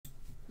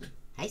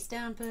Hey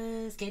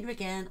Stampers, Gaynor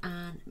again,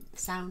 and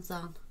sound's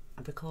on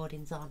and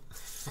recording's on.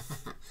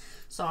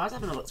 So I was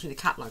having a look through the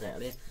catalogue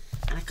earlier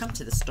and I come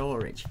to the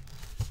storage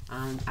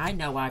and I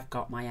know I've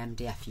got my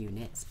MDF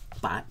units,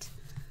 but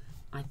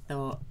I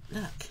thought,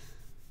 look,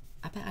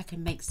 I bet I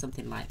can make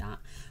something like that.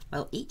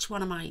 Well, each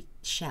one of my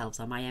shelves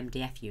on my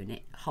MDF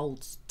unit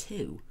holds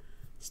 2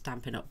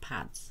 Stampin' Up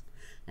pads.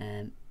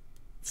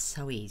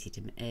 So easy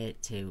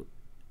to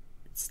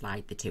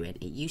slide the 2 in.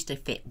 It used to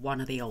fit one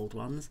of the old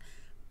ones,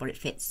 but it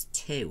fits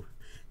 2.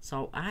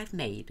 So I've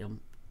made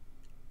them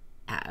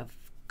out of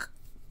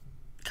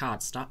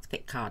cardstock,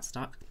 thick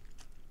cardstock.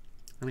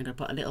 I'm going to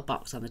put a little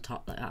box on the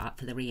top like that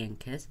for the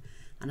re-inkers,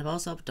 and I've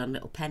also done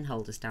little pen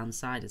holders down the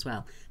side as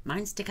well.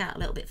 Mine stick out a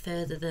little bit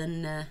further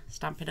than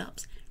Stampin'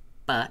 Up's,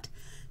 but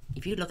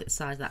if you look at the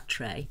size of that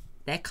tray,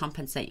 they're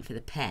compensating for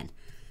the pen,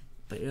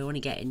 but you're only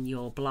getting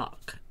your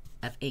block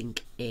of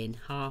ink in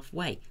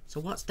halfway. So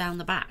what's down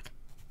the back?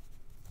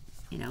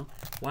 You know,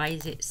 why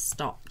is it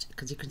stopped?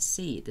 Because you can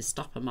see the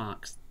stopper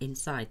marks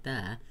inside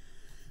there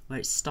where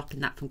it's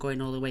stopping that from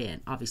going all the way in.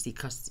 Obviously,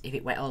 because if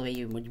it went all the way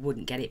in, you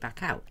wouldn't get it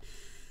back out.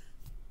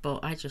 But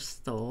I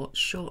just thought,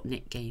 shorten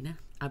it, Gaynor.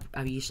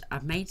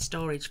 I've made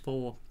storage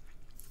for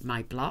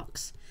my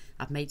blocks.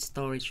 I've made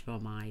storage for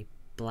my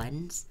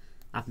blends.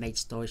 I've made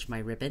storage for my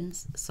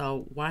ribbons.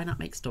 So why not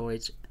make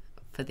storage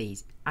for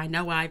these? I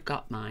know I've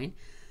got mine,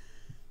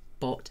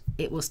 but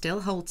it will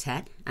still hold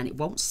 10 and it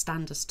won't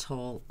stand as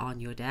tall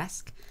on your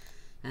desk.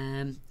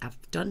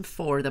 I've done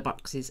 4 of the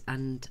boxes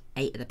and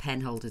 8 of the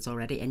pen holders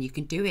already, and you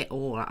can do it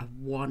all out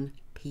of one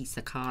piece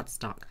of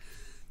cardstock,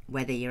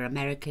 whether you're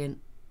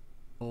American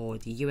or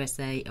the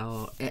USA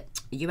or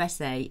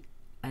USA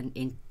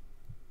and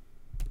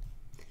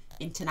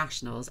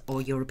internationals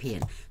or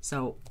European.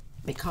 So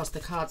because the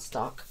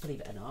cardstock,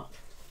 believe it or not,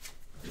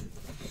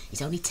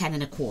 it's only 10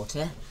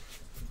 1/4.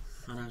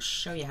 And I'll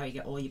show you how you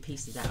get all your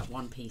pieces out of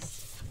one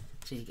piece.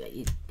 So you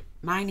get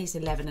mine is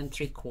 11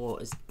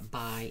 3/4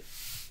 by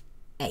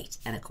 8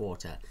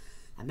 1/4.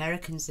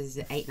 Americans is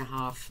 8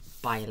 1/2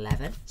 by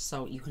 11.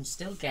 So you can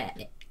still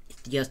get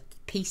your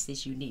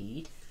pieces you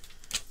need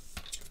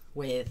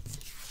with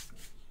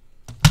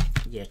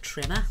your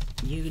trimmer.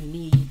 You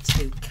need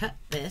to cut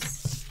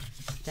this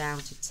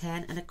down to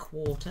 10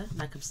 1/4,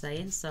 like I'm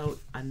saying. So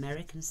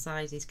American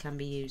sizes can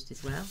be used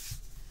as well.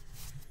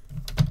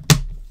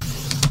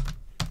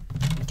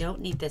 Don't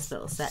need this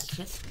little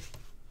section,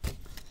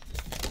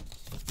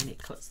 and it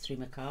cuts through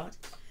my card.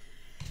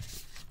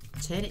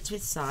 Turn it to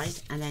its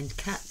side and then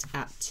cut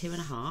at 2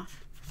 1/2.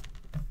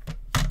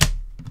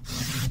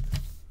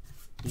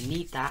 You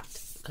need that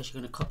because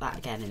you're going to cut that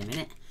again in a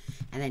minute,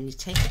 and then you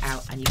take it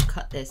out and you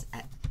cut this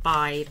at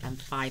 5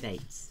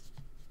 5/8.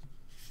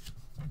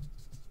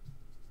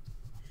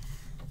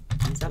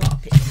 There's a lot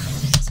of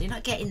pieces, so you're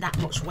not getting that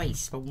much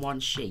waste from one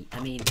sheet.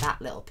 I mean,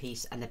 that little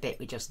piece and the bit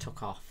we just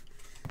took off.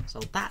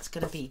 So that's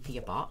going to be for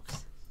your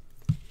box.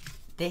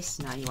 This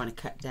now you want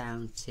to cut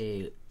down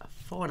to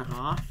 4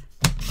 1/2,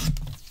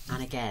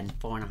 and again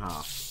 4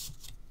 1/2.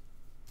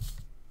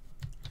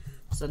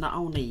 So not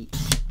only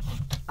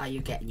are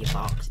you getting your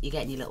box, you're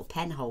getting your little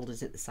pen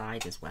holders at the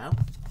side as well.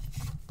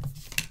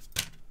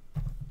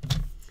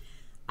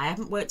 I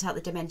haven't worked out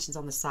the dimensions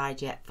on the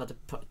side yet for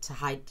to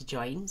hide the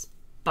joins,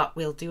 but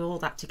we'll do all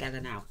that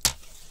together now.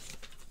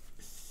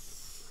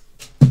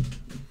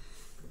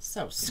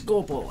 So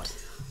scoreboard.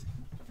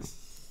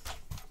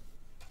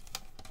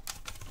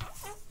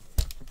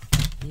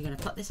 You're going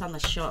to put this on the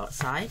short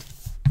side,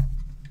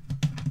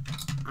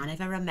 and if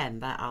I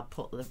remember, I'll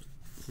put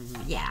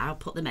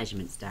the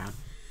measurements down.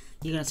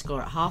 You're going to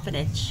score at 1/2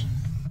 inch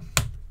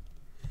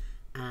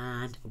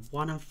and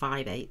 1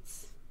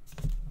 5/8,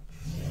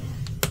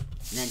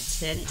 and then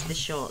turn it to the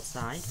short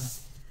side,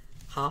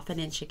 1/2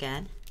 inch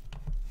again,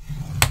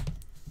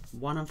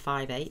 1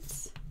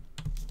 5/8.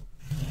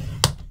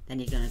 Then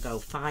you're going to go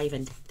 5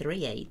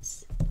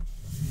 3/8,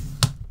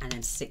 and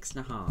then 6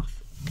 1/2.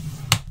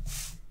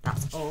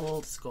 That's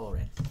all the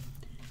scoring.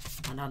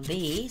 And on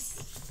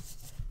these,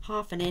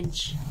 1/2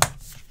 inch,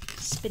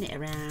 spin it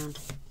around,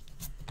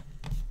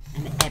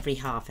 and every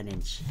 1/2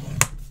 inch.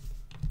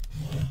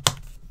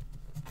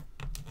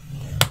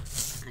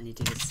 And you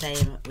do the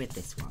same with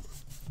this one.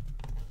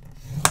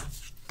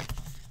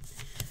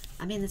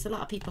 I mean, there's a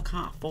lot of people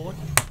can't afford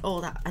all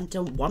that and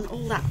don't want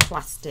all that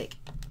plastic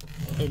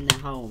in their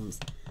homes.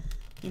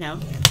 You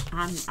know,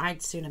 and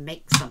I'd sooner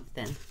make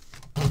something.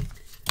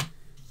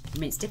 I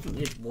mean, it's different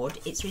with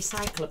wood, it's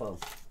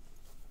recyclable,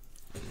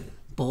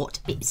 but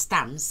it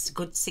stands a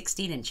good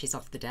 16 inches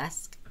off the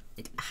desk.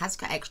 It has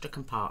got extra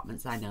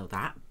compartments, I know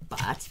that,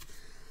 but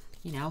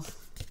you know,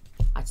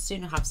 I'd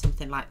sooner have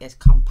something like this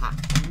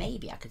compact.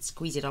 Maybe I could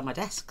squeeze it on my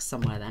desk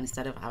somewhere then,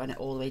 instead of having it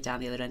all the way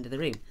down the other end of the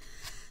room.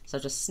 So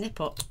just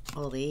snip up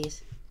all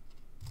these,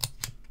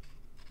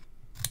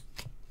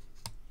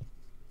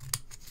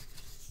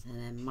 and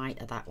then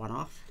miter that one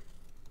off,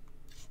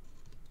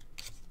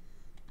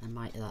 and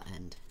miter that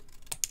end.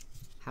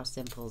 How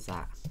simple is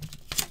that?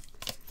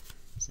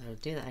 So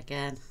do that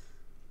again.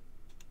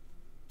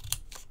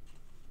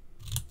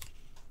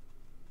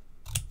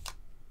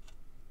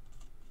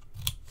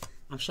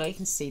 I'm sure you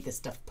can see the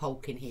stuff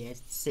poking here,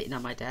 sitting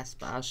on my desk,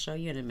 but I'll show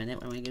you in a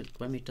minute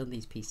when we've done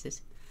these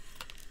pieces.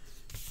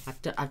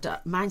 I've done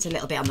mine's a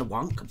little bit on the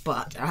wonk,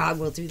 but I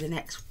will do the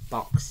next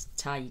box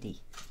tidy.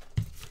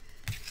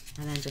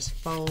 And then just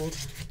fold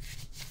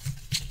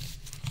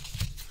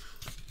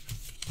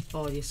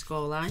all your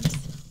score lines.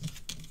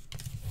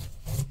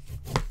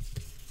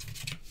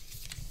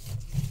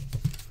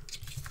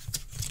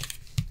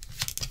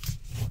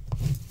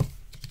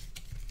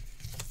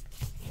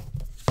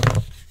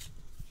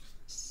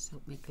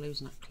 So my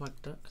glue's not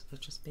clogged up because I've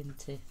just been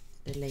to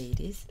the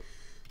ladies.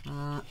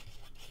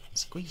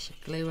 Squeeze your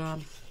glue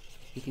on.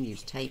 You can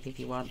use tape if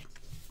you want.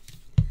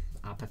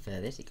 I prefer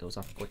this, it goes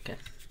off quicker.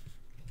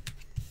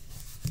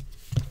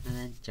 And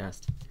then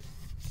just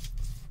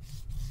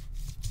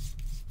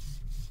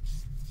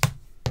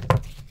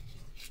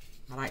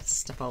I like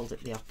to fold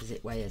it the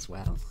opposite way as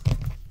well.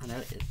 I know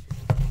it is.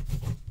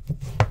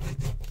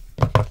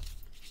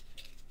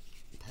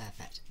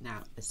 Perfect.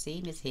 Now the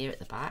seam is here at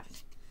the back,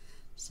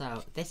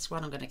 so this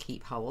one I'm going to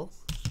keep whole.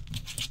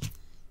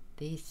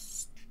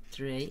 These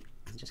three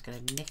I'm just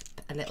going to nip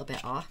a little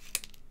bit off,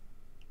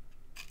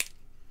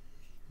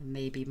 and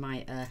maybe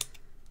miter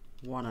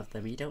one of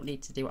them. You don't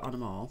need to do it on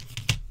them all.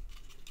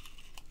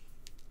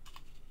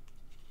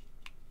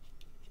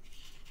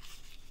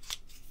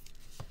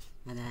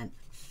 And then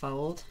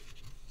fold,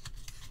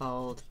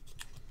 fold,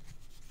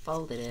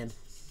 fold it in,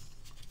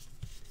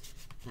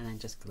 and then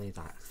just glue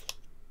that.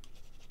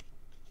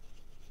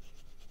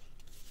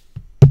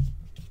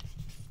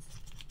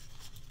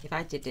 If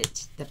I did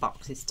it, the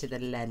boxes to the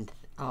length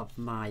of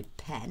my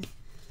pen,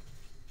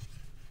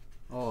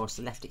 or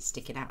so left it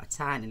sticking out a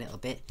tiny little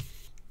bit,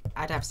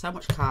 I'd have so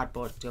much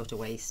cardboard to go to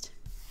waste.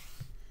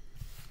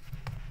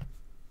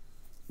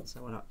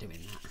 So we're not doing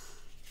that.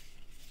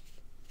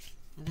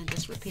 And then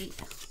just repeat.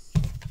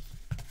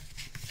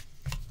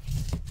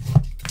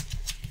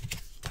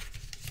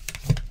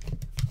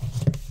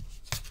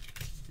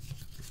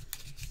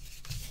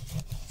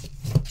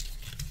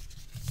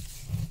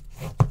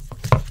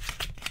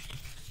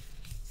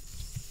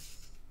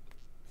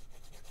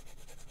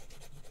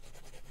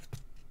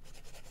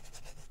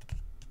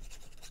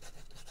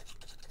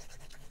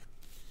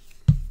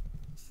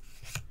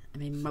 I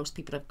mean, most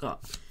people have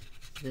got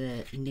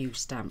the new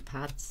stamp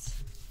pads.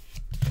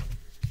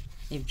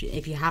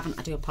 If you haven't,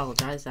 I do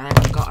apologise. I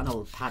haven't got an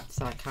old pad,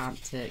 so I can't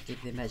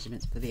give you the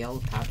measurements for the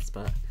old pads,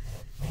 but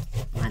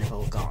mine have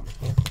all gone.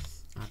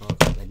 I've all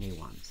got the new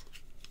ones.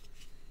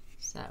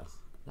 So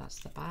that's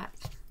the back.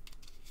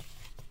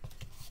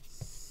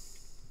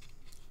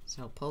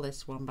 So pull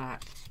this one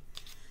back,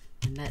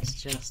 and let's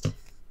just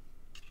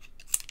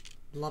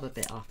lob a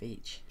bit off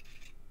each.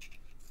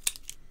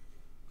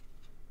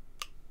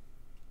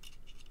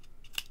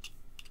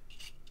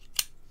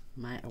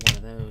 Might have one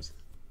of those.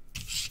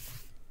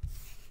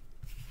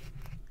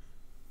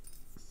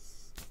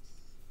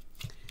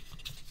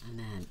 And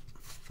then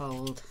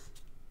fold,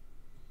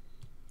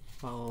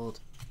 fold,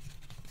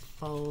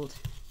 fold.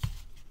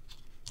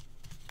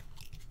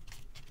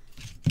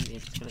 Maybe I'm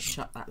just going to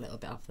chop that little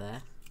bit off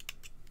there.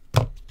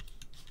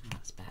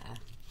 That's better.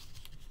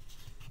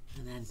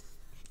 And then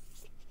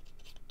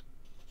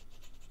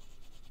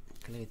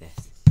glue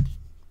this.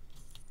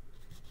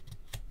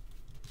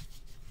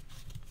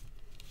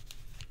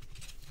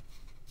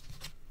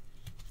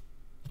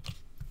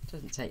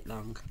 Doesn't take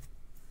long.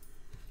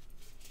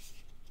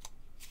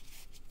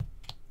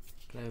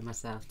 Glue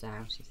myself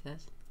down, she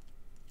says.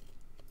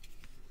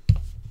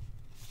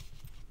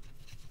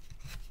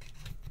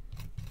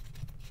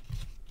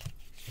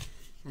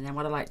 And then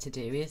what I like to do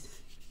is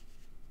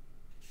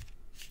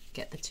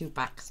get the two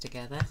backs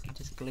together and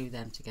just glue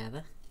them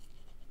together.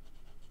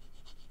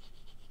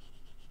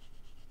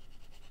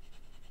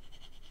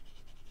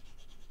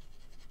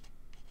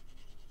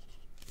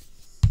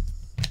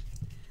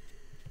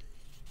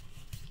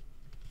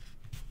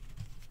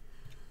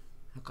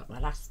 I've got my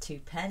last two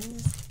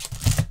pens.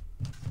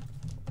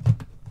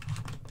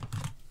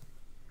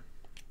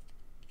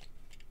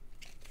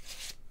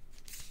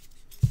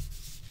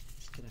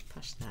 Just going to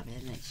push them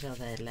in, make sure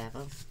they're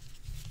level.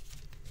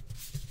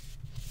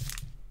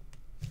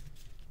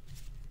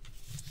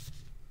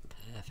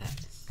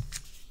 Perfect.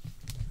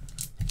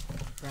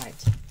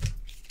 Right,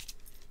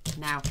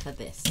 now for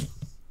this.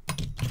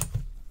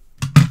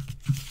 I'm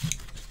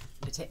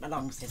going to take my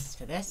long scissors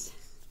for this.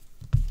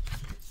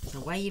 So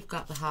where you've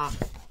got the half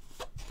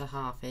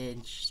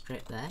inch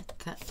strip there,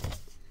 cut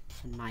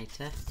and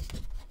miter.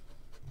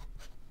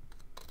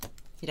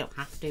 You don't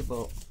have to,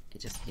 but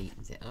it just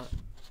neatens it up.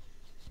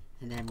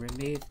 And then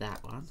remove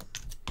that one,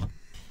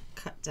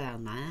 cut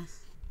down there,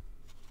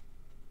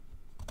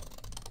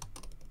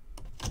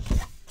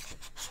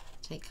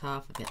 take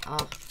half of it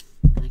off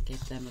and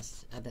give them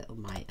a little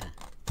miter.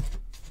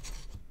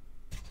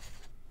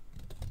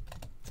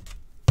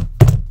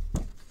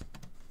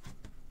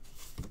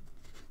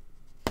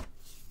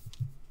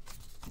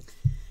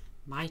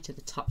 Miter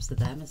the tops of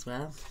them as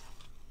well.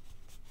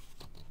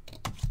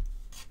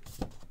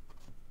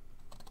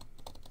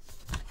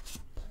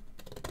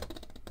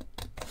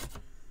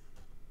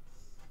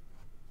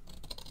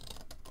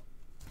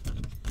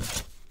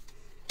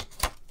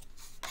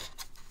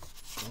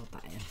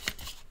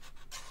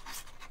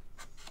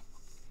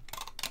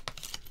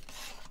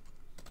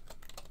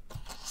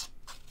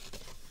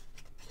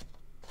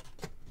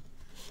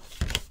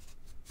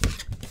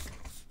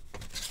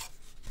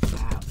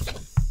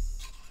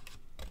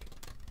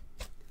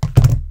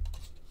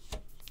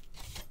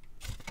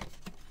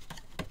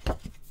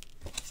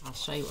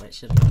 show you what it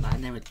should look like,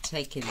 and then we're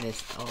taking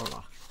this all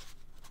off.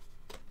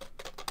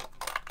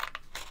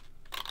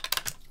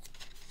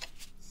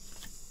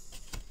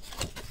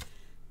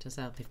 Does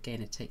help if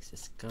Gaynor takes the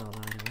score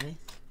line away.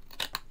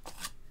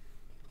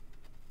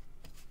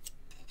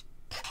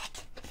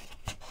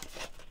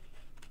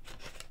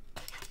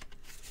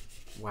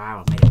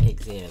 Wow, I made a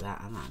pig's ear of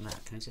that.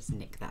 Look, can I just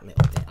nick that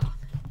little bit off?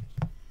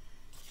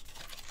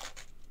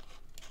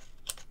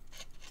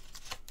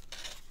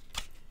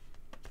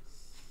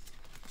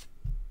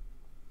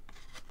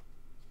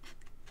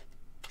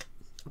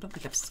 I don't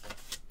think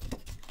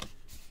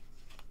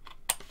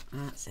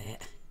that's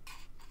it.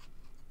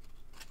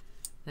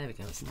 There we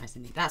go, it's nice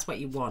and neat. That's what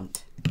you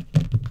want.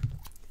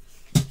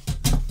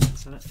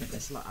 So let's get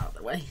this lot out of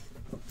the way.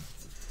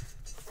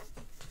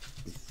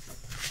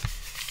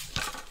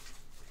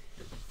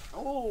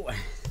 Oh,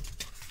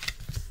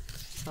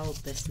 hold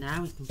this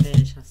now, we can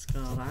finish our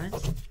score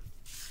lines.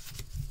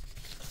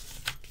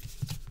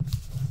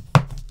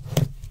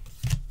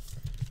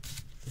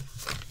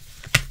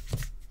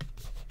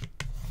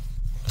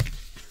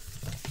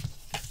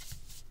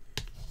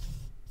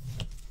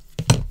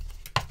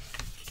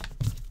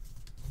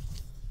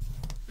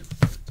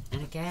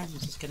 And again, I'm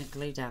just going to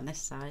glue down this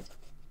side.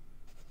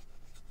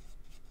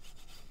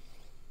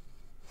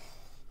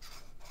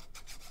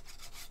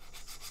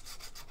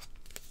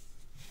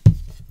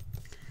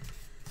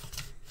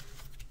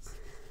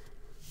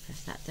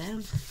 That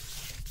down.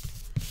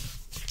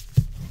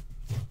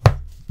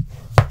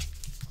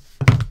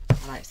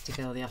 I like to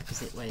go the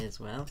opposite way as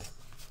well.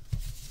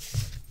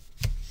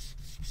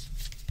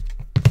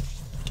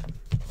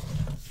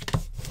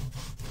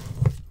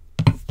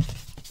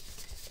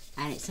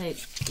 And it's so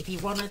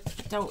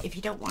if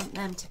you don't want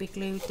them to be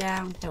glued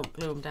down, don't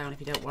glue them down. If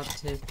you don't want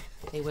to,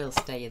 they will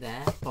stay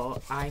there.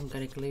 But I'm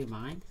going to glue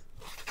mine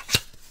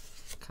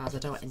because I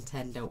don't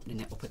intend opening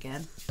it up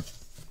again.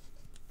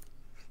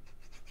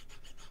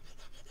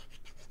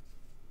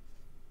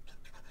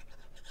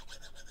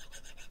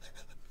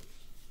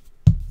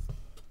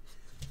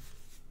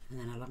 And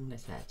then along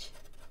this edge.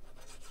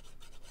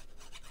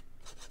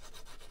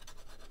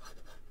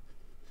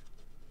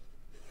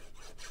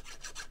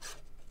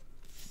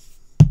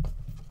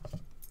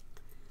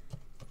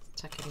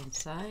 Tuck it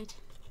inside.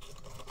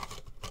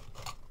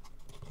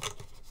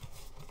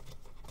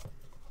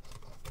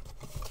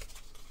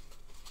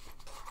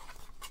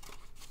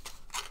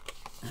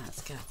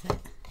 That's got it.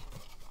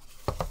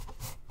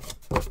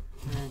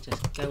 And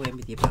just go in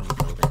with your bone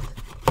folder.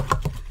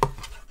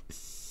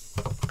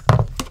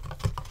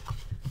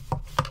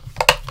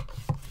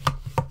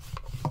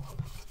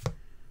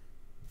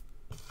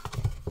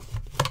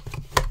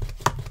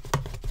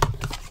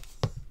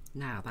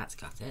 Now that's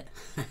got it.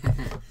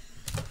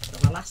 So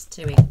the last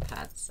two ink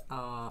pads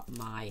are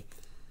my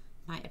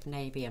Night of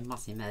Navy and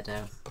Mossy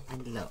Meadow,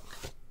 and look,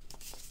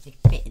 they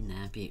fit in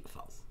there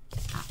beautiful,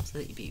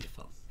 absolutely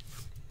beautiful.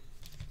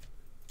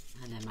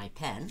 And then my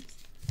pens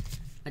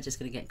are just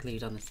going to get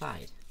glued on the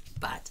side,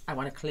 but I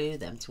want to glue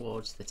them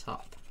towards the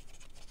top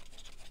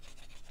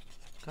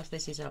because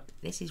this is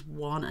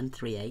 1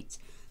 3/8,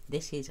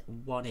 this is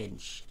 1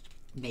 inch,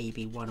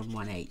 maybe 1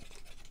 1/8.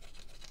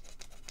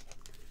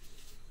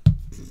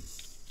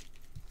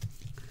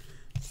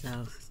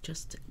 So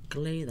just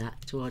glue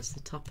that towards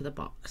the top of the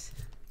box.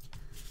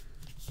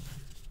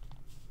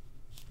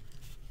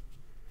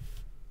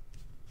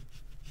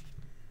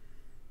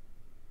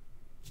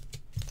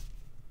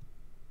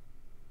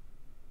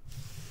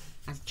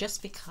 And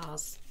just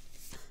because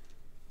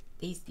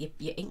these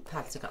your ink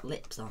pads have got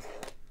lips on,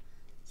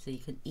 so you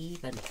can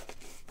even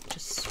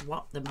just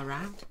swap them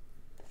around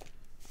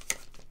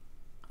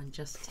and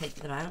just take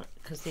them out,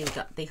 because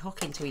they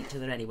hook into each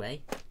other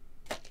anyway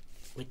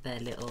with their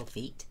little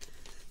feet.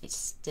 It's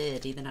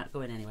sturdy, they're not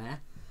going anywhere.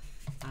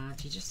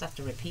 And you just have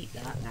to repeat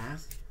that now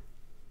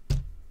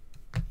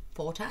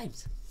 4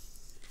 times,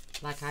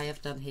 like I have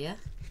done here.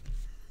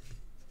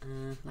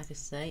 Like I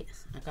say,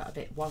 I got a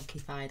bit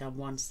wonky-fied on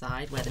one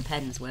side where the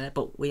pens were,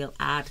 but we'll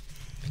add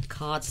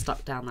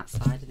cardstock down that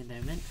side in a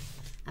moment.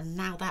 And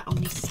now that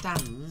only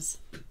stands,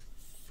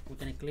 we're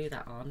going to glue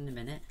that on in a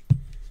minute.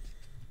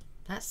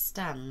 That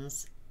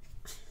stands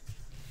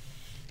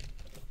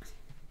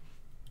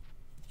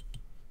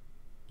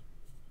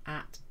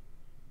at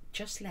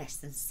just less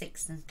than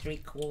 6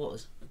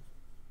 3/4.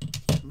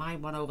 My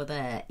one over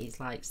there is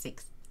like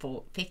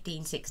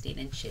 15, 16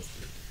 inches.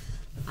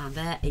 And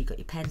there you've got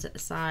your pens at the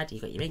side,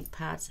 you've got your ink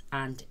pads,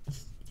 and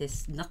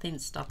there's nothing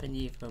stopping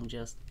you from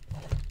just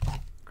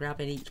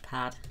grabbing each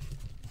pad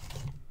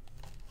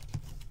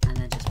and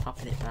then just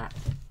popping it back.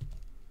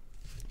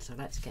 So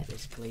let's get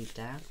this glued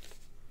down.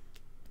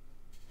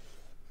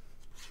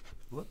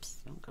 Whoops,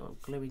 don't go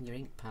gluing your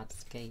ink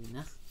pads,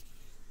 Gaynor.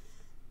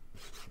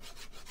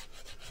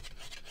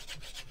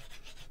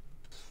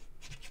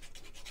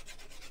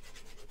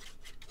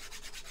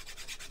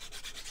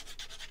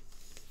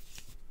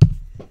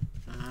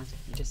 And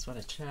you just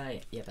want to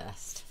try your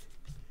best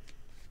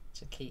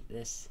to keep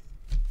this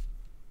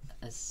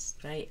as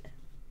straight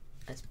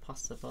as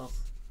possible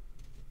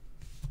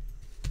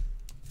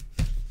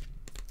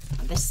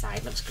this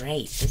side looks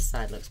great. This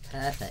side looks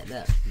perfect.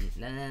 Look,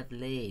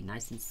 lovely,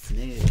 nice and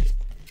smooth.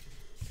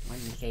 When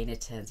Gaynor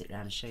turns it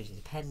around and shows you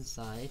the pen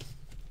side.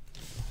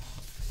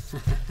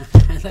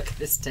 Look at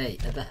the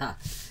state of that.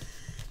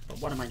 But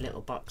one of my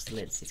little box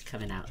lids is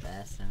coming out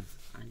there, so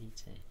I need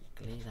to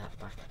glue that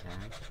back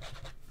down.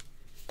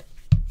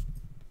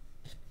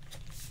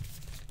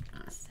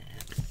 That's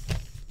it.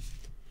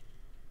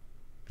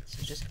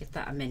 So just give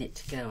that a minute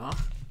to go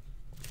off.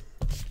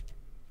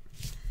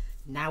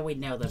 Now we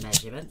know the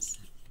measurements,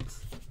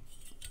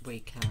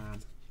 we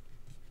can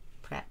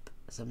prep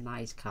some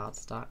nice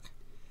cardstock,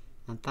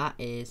 and that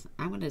is,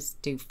 I'm going to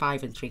do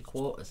 5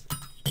 3/4.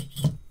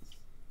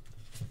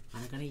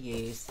 I'm going to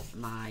use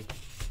my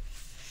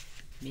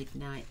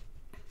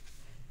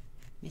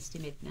Misty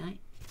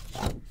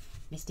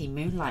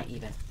Moonlight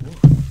even. Ooh.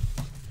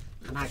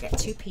 And I get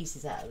 2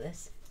 pieces out of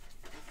this.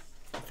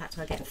 In fact,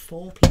 I get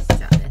 4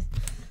 pieces out of this.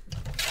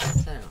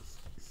 So,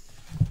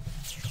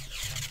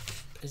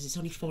 because it's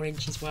only 4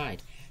 inches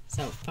wide.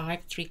 So 5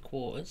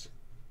 3/4.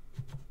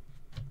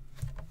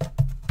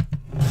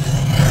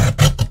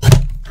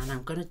 And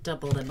I'm going to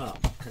double them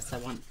up because I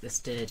want the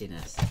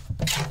sturdiness.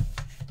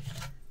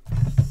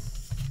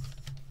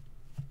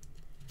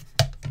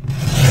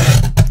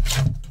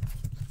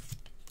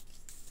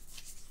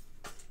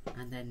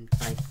 And then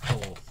by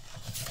 4.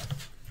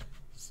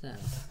 So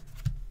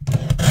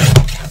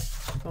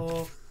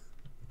 4,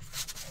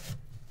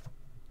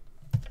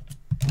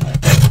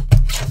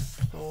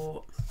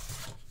 4.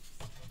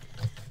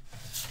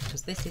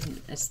 Because this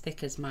isn't as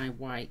thick as my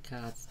white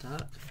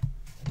cardstock,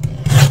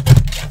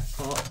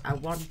 but I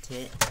want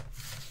it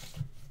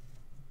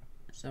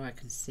so I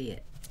can see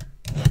it,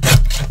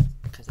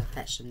 because I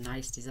fetched some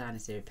nice designer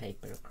series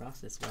paper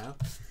across as well.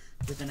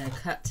 We're going to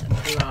cut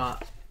and do our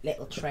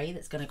little tray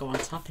that's going to go on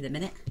top in a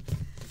minute.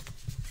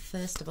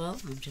 First of all,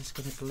 I'm just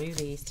going to glue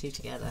these 2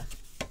 together.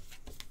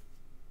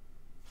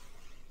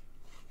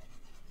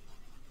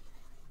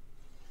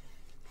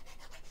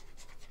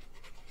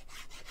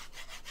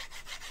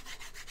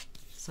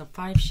 So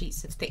 5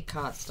 sheets of thick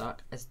cardstock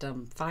has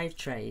done 5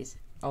 trays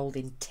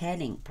holding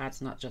 10 ink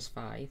pads, not just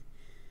 5.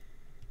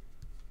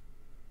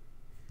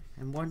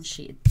 And 1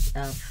 sheet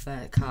of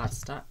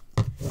cardstock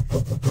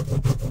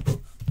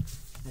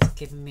has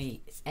given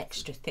me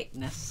extra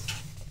thickness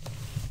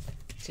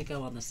to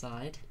go on the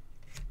side.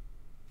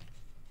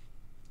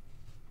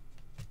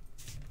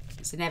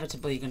 It's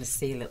inevitable you're going to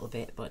see a little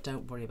bit, but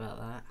don't worry about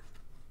that.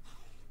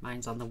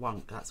 Mine's on the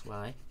wonk, that's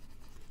why.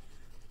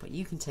 But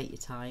you can take your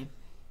time.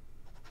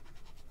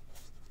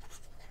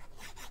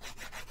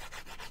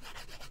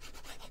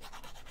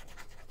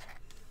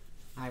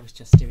 I was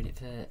just doing it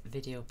for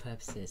video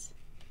purposes.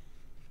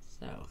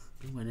 So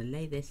I'm going to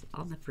lay this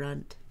on the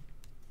front.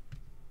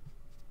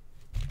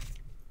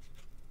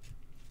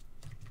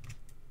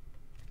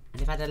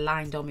 And if I'd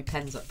aligned all my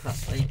pens up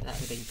properly, that would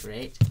have been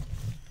great.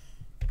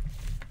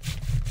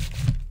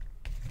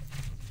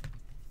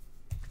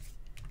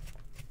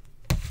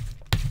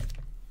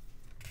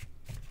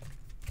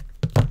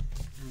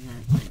 And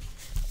then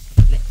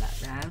flip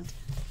that round,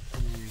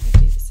 and then I'm going to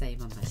do the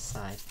same on this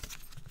side.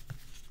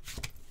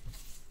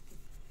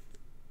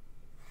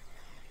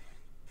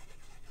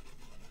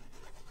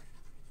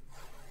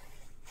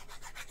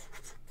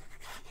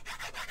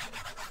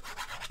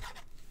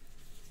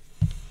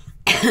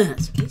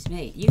 Excuse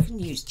me, you can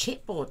use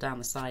chipboard down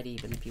the side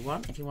even if you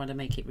want to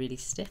make it really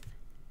stiff.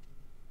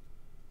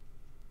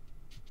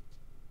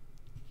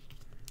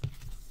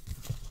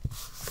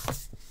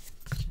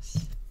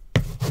 Just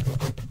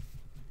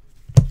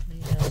glue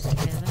those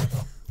together,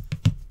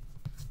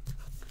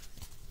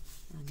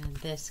 and then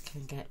this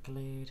can get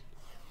glued.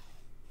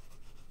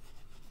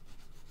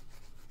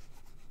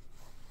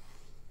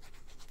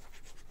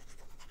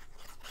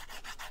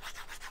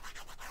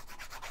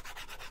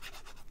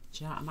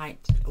 You know, I might,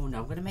 oh no,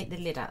 I'm going to make the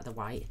lid out of the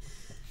white,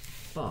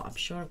 but I'm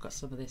sure I've got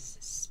some of this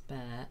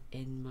spare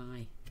in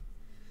my,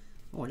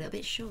 oh, a little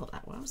bit short.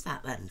 That, what was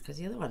that then? Because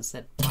the other one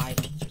said 5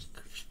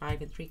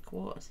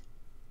 3/4.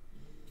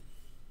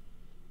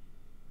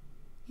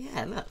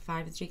 Yeah, look,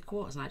 5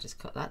 3/4, and I just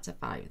cut that to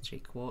 5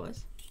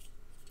 3/4.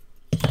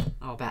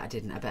 Oh, I bet I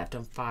didn't. I bet I've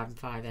done 5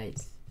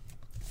 5/8.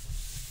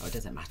 Oh, it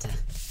doesn't matter.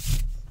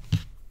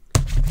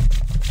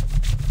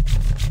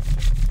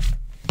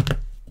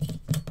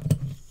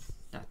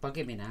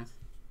 Bugging me now.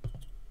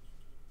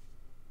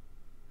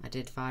 I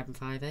did 5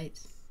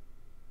 5/8.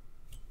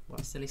 What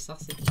a silly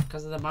sausage.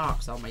 Because of the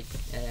marks on my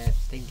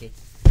thingy.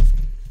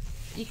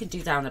 You can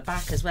do down the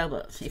back as well,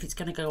 but if it's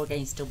going to go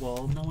against a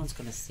wall, no one's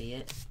going to see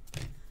it.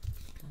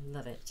 I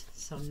love it.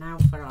 So now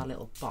for our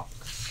little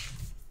box.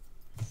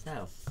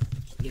 So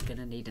you're going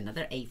to need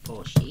another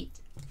A4 sheet,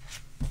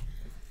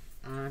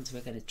 and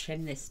we're going to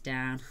trim this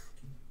down.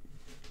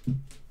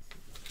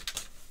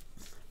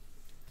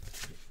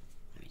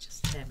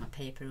 Turn my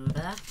paper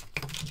over,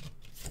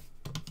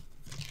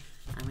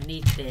 and we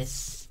need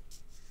this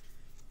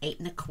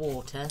 8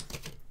 1/4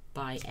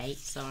 by 8,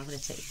 so I'm going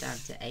to take it down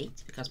to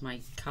 8 because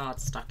my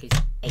cardstock is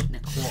 8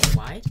 1/4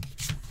 wide.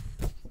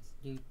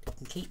 You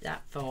can keep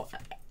that for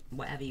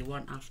whatever you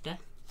want after.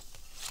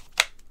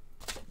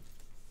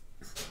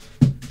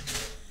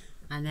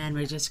 And then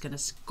we're just going to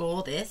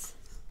score this.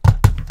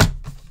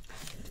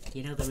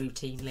 You know the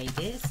routine,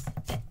 ladies.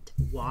 At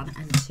 1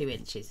 and 2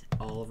 inches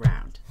all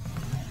round.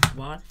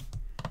 1,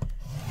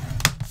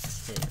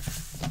 2.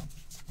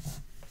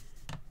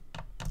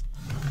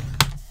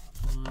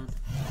 1,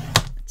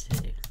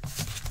 2.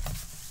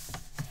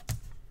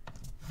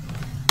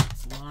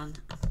 1,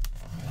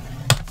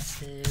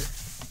 2.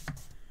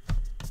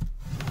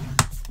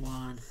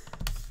 1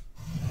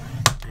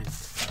 and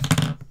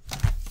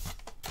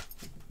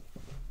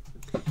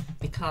 2.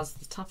 Because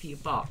the top of your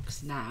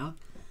box now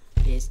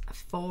is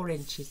 4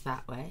 inches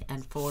that way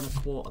and 4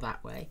 1/4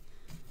 that way.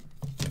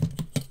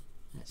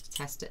 Let's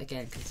test it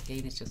again because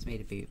again it's just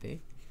made a boo-boo.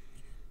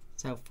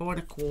 So 4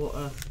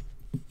 1/4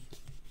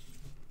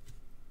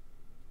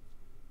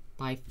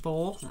 by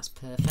 4, that's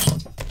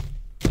perfect.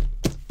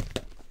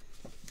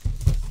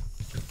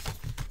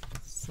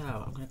 So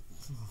I'm going to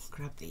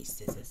grab these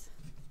scissors.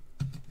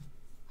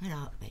 Where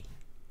are they?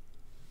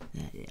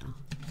 There they are.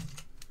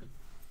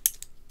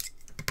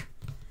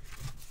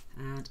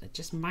 And I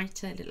just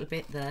miter a little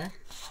bit there,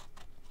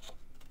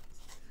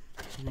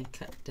 and then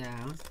cut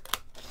down,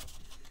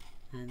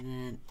 and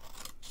then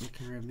we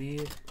can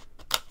remove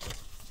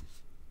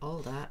all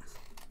that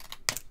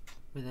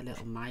with a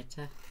little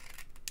miter,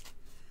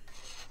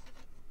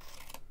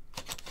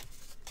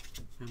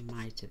 and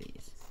miter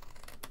these.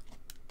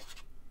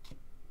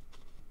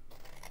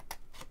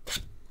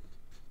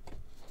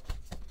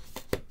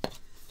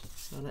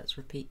 So let's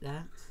repeat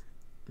that.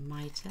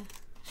 Miter,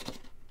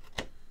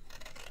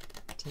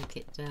 take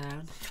it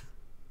down,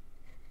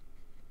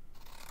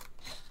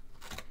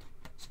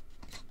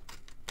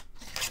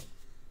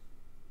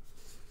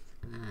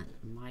 and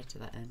miter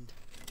that end.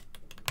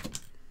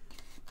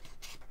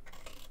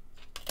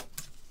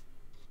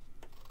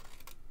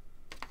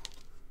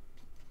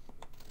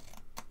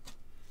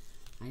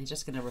 And you're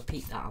just going to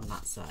repeat that on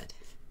that side.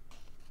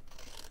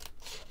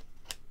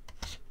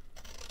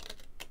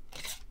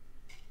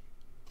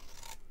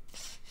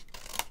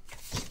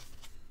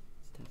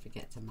 Don't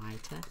forget to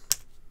miter.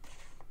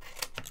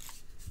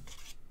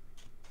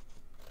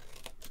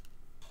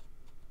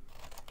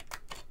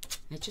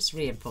 It just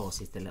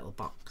reinforces the little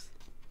box.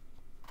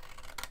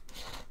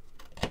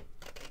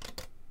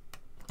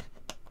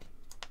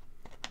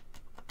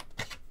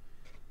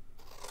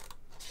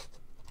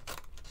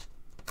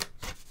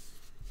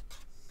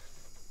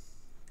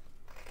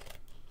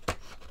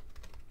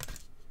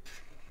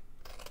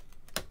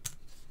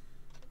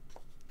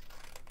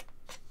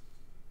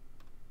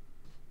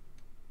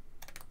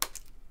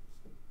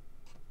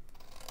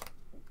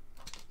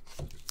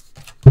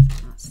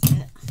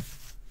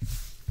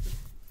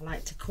 I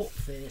like to cut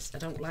first. I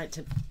don't like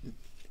to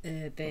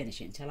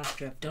burnish it until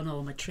after I've done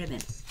all my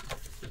trimming.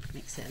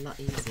 Makes it a lot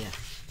easier.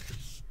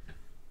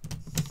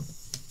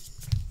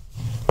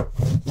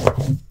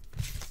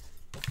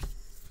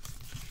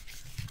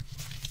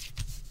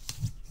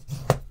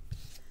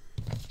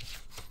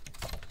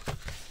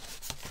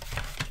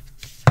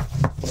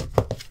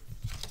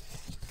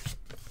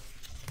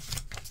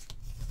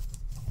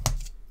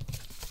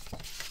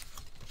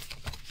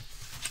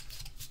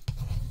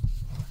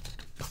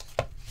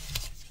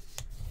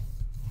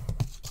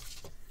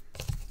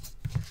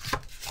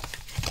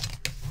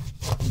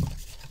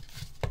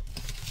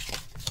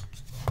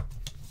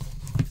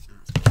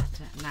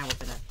 Now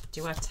we're going to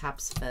do our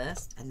tabs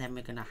first, and then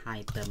we're going to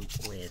hide them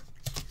with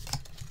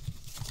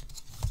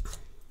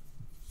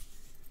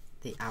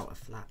the outer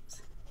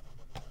flaps.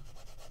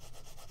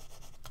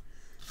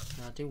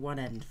 So I'll do one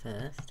end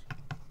first.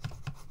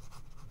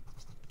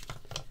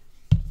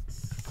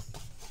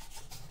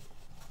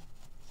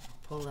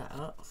 Pull that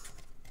up.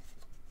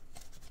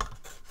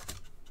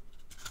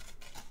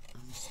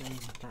 And the same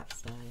with that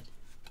side.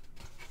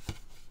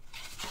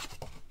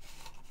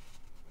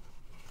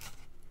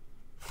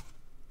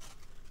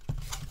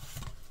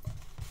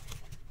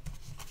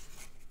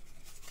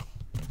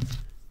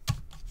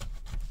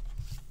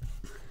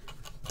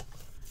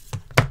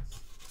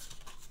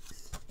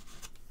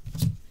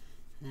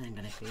 I'm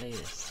going to glue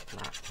this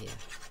flap here,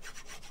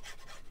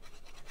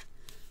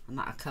 and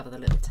that'll cover the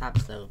little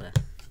tabs over.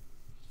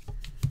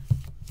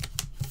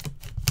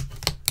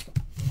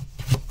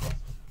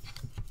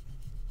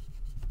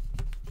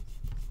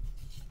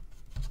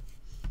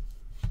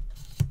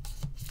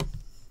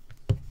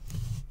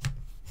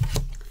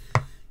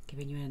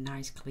 Giving you a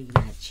nice clean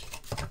edge.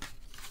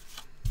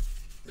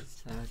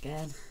 So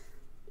again,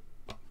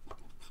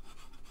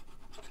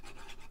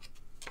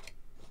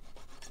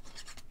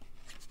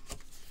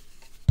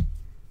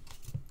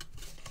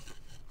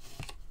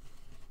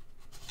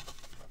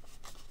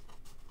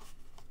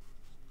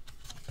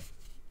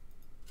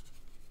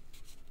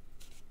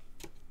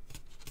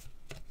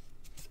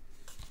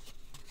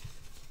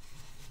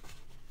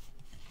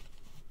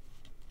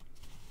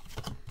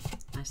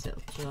 nice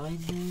little join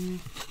there.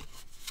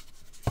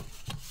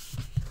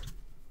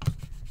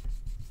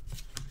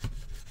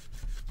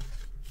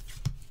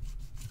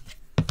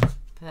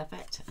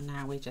 Perfect. And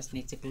now we just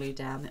need to glue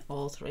down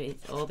all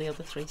the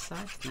other three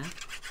sides now.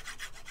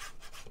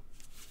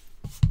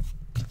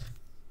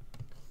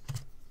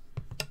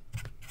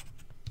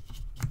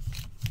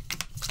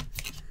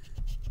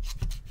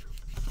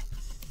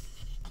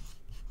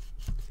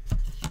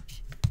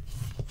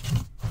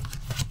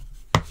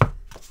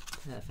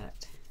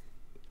 Perfect.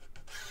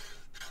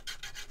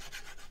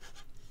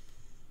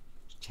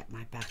 Check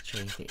my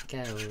battery if it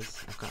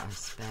goes. I've got a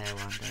spare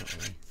one, don't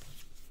we?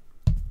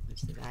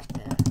 Which is right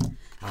there.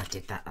 Oh, I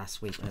did that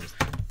last week when I was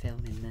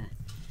filming the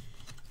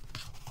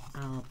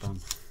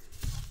album.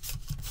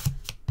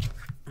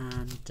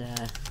 And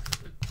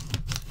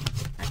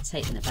I'd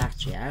taken the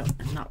battery out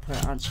and not put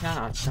it on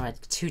charge, so I had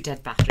 2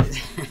 dead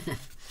batteries.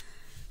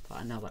 But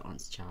I know that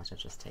one's charged, I'll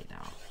just take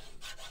that off.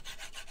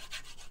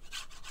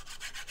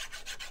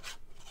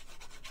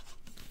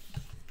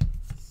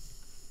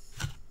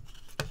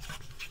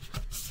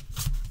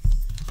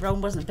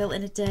 Rome wasn't built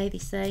in a day, they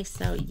say,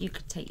 so you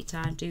could take your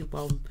time, do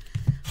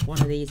one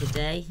of these a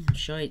day. I'm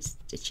sure it's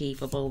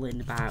achievable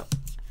in about,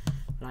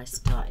 well, I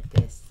started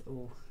this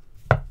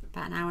about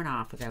an hour and a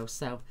half ago,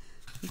 so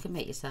you can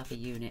make yourself a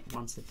unit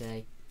once a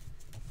day.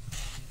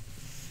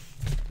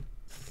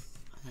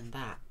 And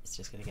that is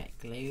just going to get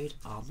glued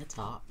on the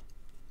top,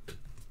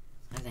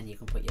 and then you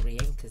can put your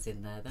re-inkers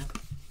in there then.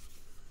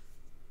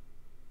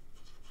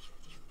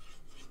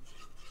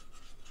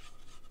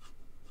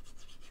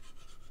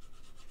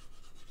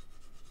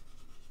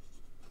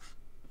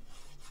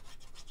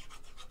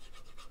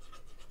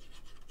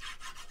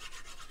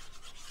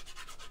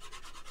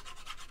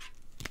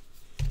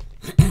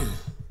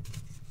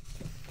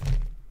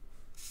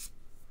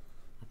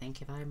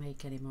 If I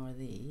make any more of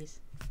these,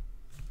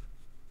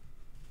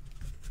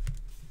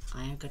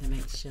 I am going to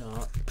make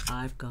sure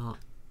I've got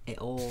it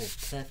all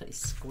perfectly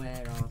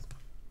square on,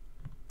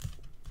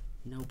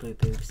 no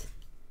boo-boos.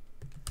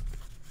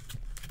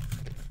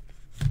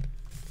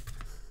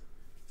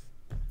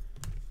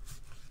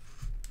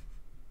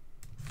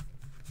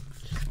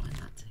 Just want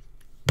that to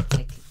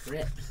take a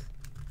grip.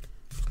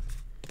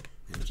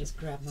 Let me just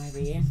grab my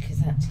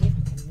re-inkers actually if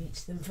I can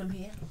reach them from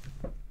here.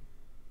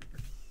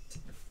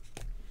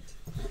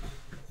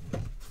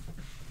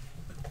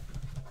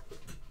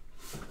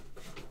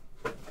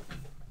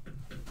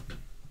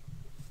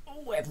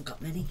 I haven't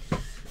got many.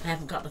 I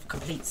haven't got the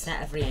complete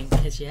set of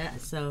re-inkers yet,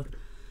 so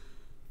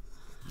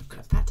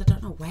in fact I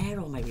don't know where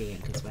all my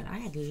re-inkers went. I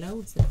had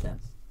loads of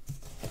them.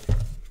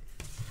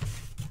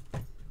 I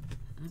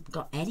haven't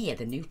got any of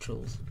the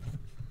neutrals,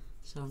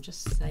 so I'm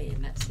just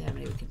saying, let's see how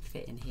many we can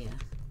fit in here.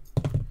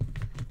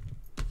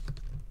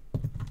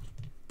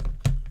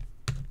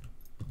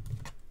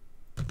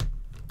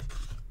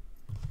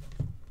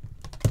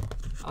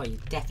 Oh, you're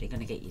definitely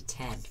going to get your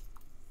 10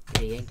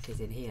 re-inkers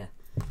in here.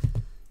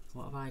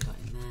 What have I got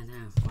in there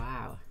now?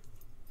 Wow.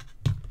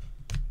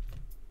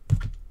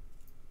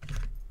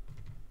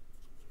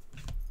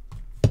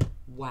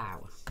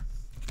 Wow.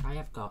 I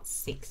have got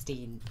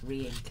 16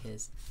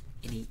 re-inkers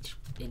in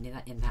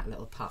that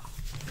little pot.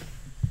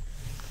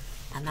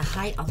 And the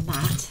height on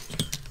that,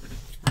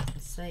 like I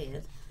was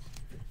saying,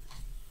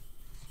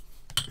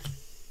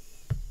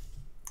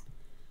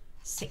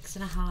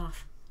 6.5,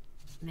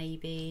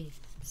 maybe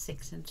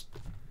 6 and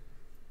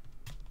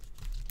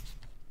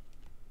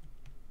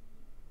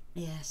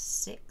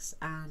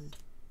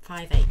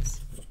 5/8.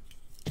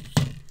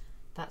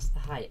 That's the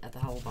height of the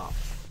whole box.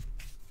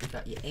 You've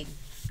got your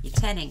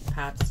 10 ink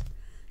pads,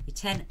 your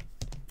 10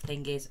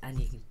 thingies, and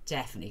you can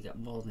definitely get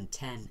more than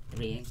 10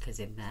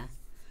 re-inkers in there.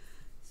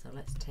 So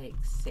let's take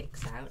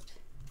 6 out.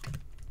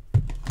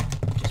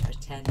 Just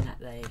pretend that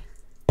they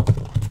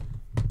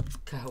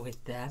go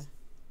with them.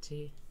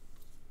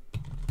 I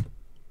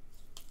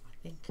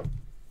think,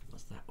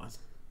 what's that one?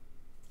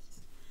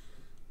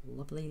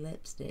 Lovely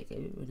lipstick.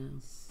 Ooh, no.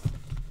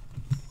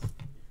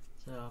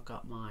 So I've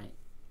got my,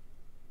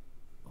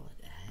 what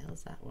the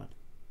hell's that one?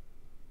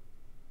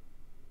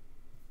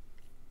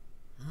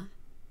 Huh?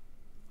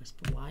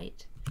 Whisper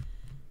White.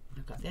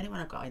 I've got the only one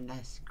I've got in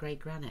this grey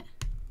granite,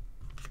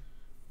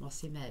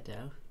 Mossy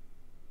Meadow.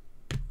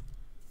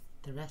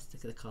 The rest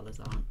of the colours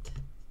aren't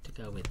to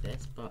go with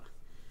this, but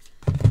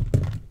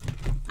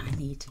I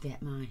need to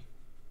get my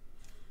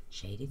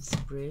Shaded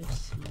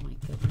Spruce. Oh my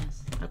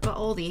goodness. I've got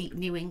all the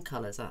new ink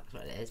colours, that's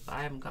what it is, but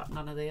I haven't got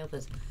none of the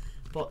others.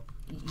 But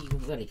you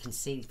really can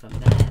see from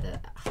there that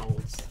it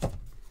holds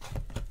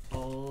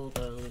all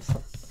those.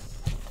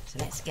 So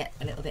let's get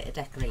a little bit of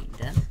decorating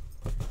done.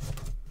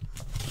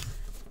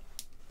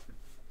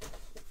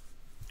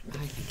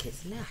 I think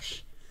it's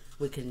lush.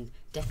 We can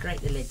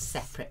decorate the lids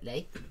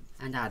separately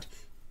and add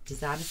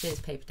designer series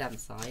paper down the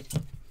side.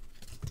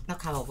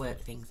 Look how I'll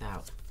work things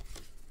out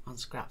on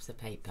scraps of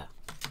paper.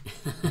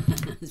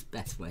 It's the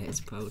best way, I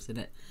suppose, isn't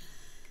it?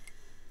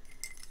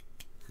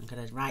 I'm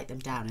going to write them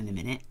down in a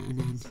minute and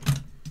then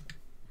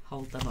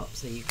hold them up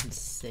so you can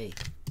see.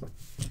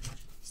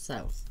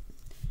 So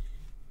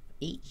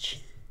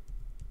each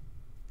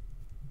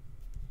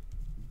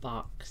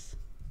box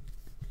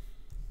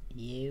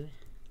you,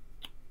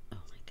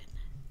 oh my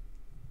goodness,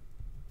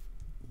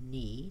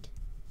 need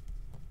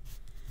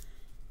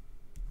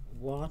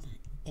one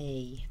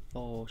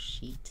A4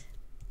 sheet,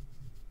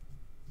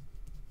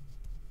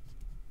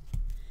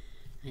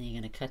 and you're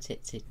going to cut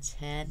it to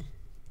 10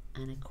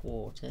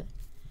 1/4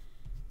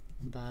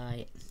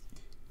 by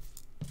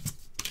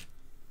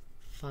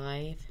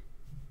 5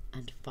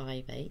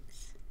 5/8,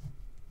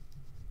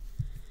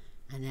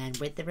 and then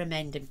with the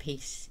remaining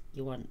piece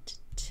you want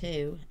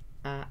to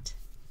at,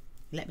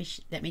 let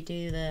me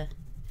do the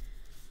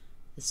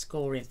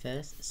scoring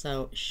first.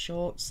 So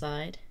short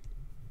side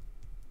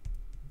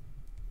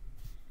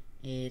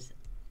is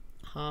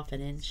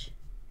 1/2 inch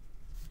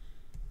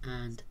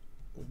and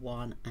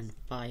 1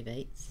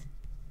 5/8.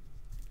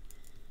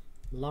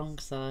 Long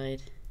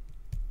side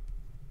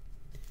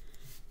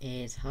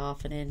is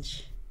 1/2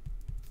 inch,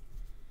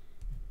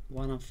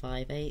 1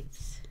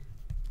 5/8,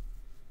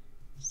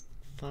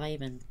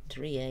 5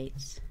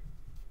 3/8,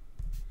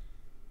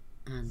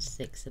 and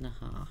 6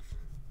 1/2.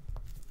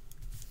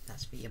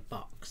 That's for your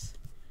box.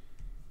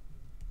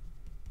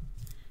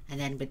 And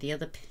then with the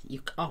other,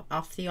 you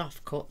off the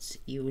offcuts,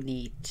 you will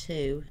need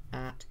 2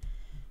 at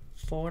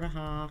 4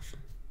 1/2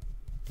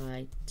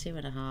 by 2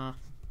 1/2.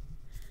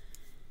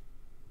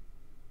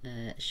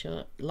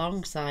 Short,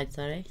 long side,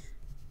 sorry,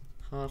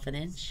 1/2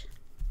 inch.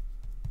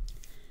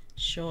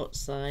 Short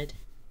side,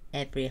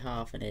 every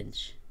 1/2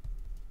 inch.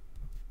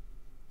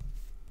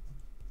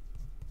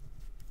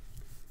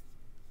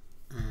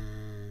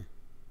 And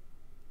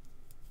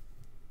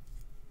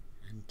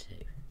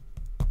 2.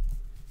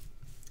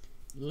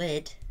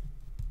 Lid.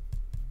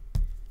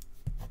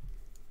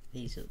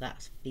 These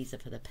are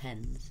for the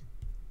pens,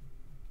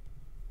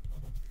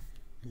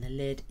 and the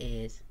lid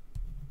is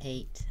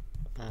 8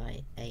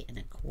 by 8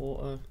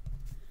 1/4,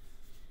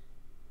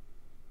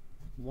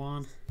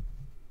 1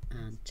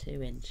 and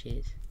 2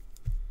 inches,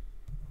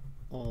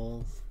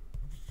 all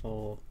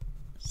 4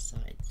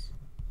 sides.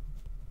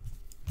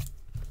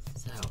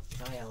 So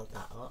if I hold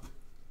that up,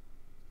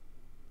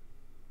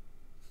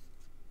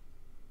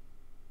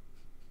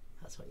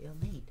 that's what you'll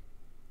need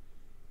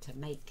to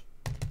make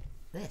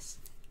this.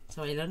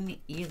 So you'll only,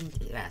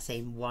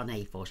 saying 1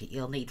 A4 sheet,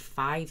 you'll need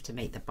 5 to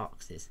make the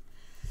boxes,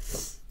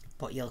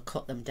 but you'll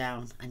cut them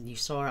down, and you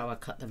saw how I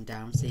cut them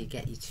down, so you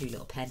get your 2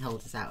 little pen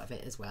holders out of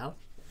it as well.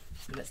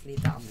 So let's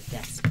leave that on the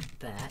desk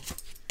there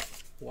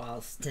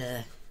whilst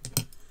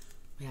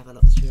we have a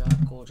look through our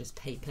gorgeous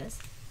papers.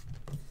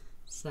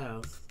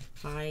 So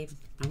 5,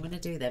 I'm going to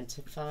do them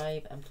to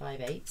 5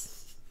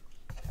 5/8.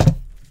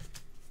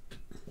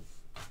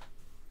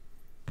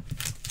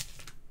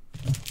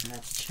 And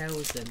I've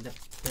chosen the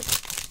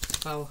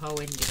Boho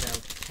Indigo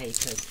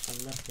papers. I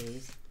love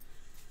these.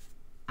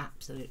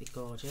 Absolutely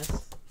gorgeous.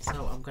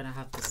 So I'm going to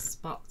have the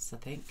spots, I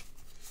think,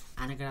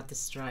 and I'm going to have the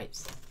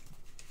stripes.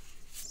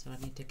 So I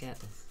need to get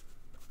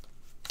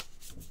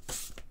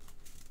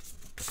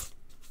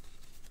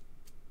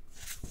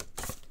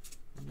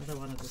another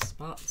one of the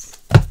spots,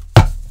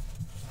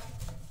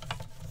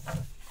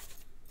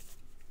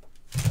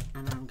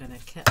 and I'm going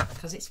to cut,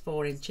 because it's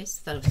 4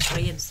 inches, so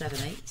 3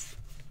 7/8.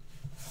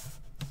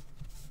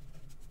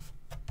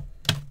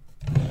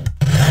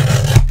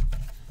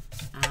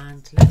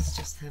 And let's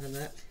just have a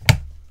look.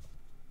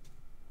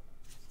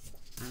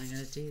 And I'm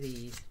going to do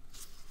these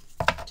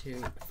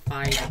to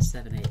 5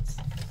 7/8.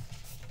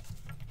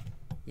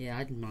 Yeah,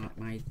 I didn't mark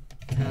my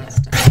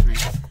cast down.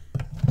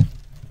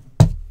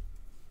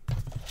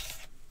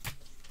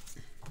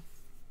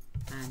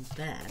 And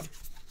then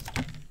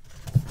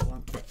I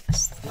want to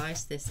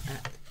slice this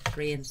at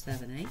 3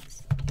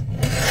 7/8.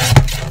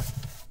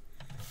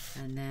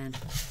 And then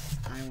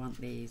I want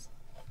these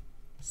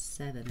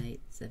 7/8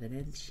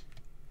 7-inch.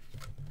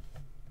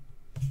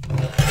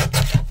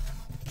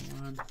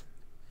 1,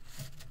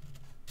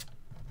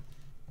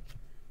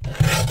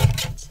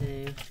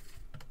 2,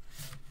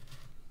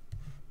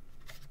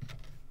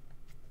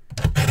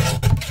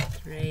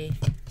 3,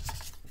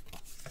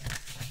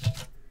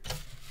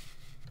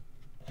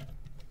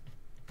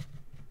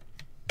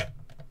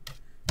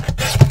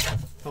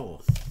 4.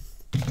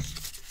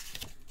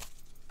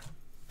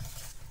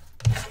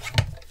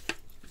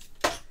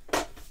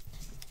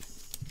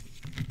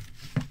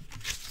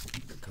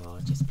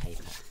 Gorgeous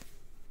paper.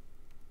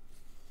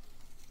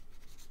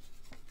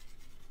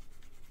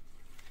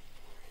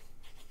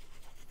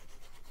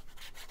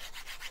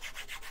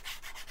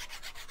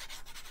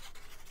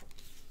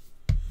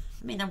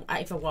 I mean,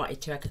 if I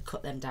wanted to, I could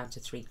cut them down to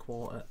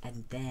 3/4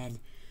 and then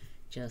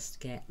just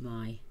get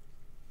my,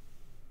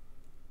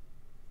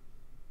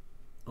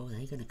 oh,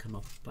 they're going to come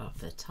up off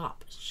the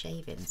top,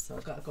 shavings, so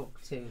I've got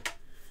to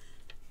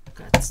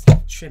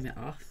trim it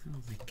off.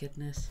 Oh my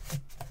goodness.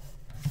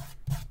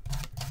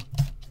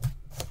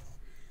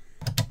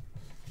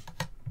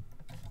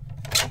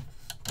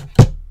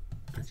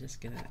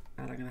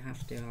 I'm gonna have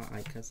to do, aren't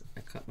I, because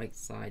I cut my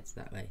sides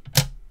that way.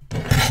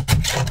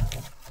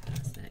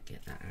 Let's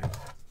get that out.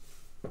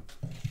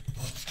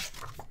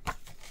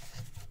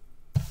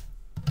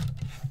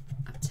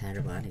 I'm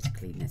terrible. I need to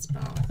clean this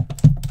bar.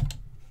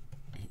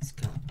 It's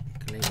got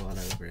glue all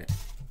over it.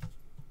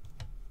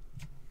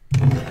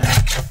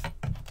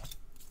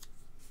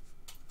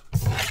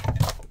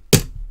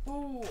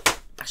 Oh,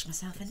 bash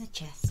myself in the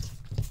chest.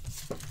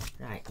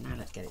 Right, now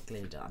let's get it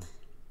glued on.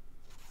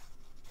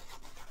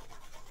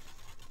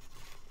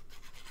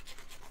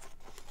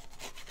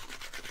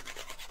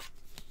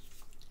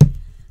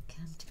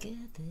 Come together.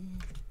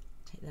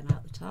 Take them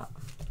out the top.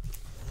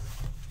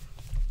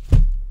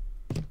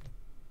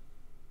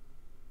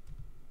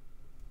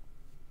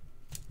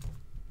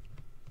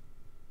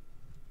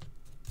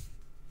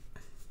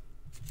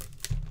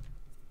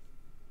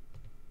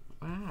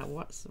 Wow,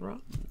 what's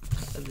wrong? I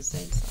cut them the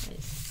same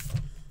size.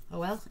 Oh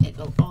well, it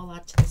will all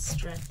add to the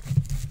strength.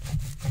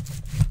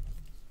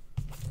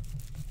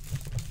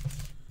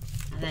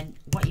 And then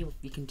what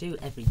you can do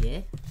every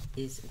year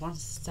is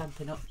once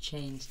Stampin' Up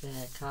change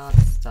their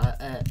cards,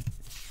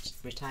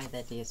 retire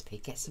their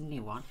DSP, get some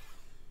new one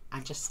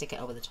and just stick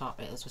it over the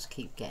top. It'll just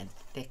keep getting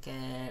thicker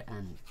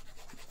and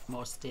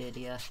more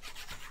sturdier.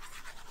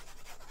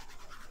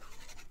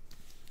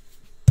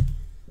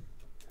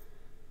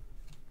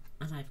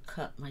 And I've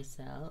cut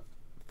myself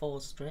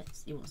 4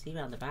 strips. You won't see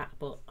around the back,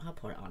 but I'll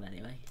put it on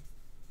anyway.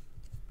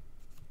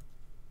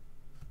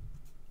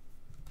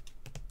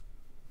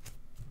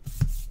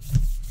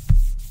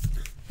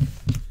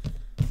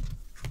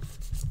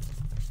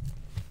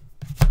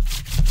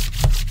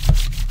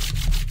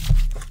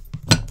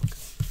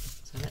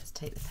 So let's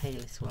take the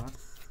palest one,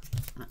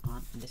 that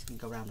one, and this can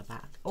go around the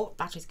back. Oh,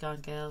 battery's gone,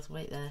 girls.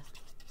 Wait there.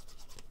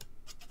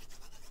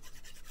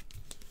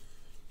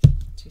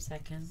 2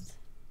 seconds.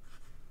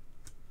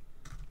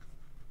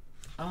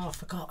 Oh, I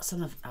forgot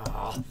some of.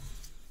 Oh, do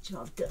you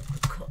know what I've done?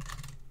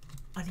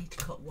 I need to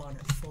cut one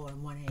at 4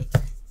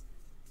 1/8.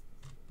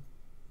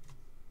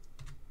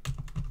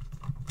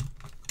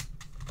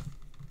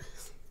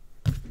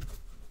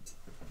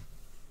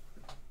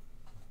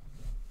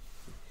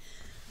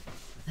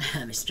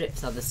 My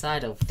strips on the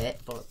side will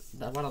fit, but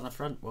the one on the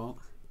front won't.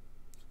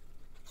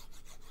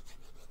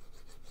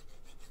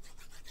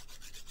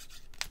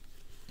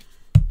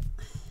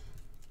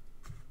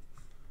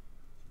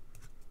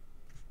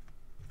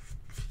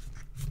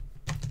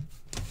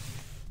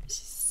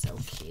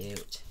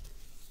 Cute.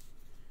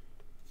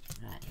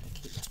 Right, I'll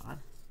keep that on.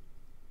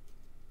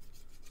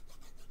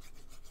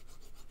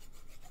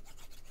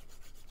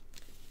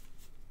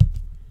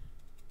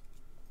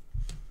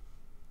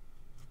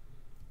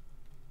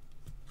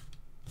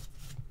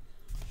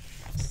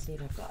 Let's see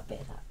if I've got a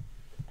bit of that.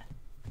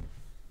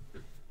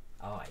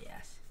 Oh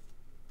yes.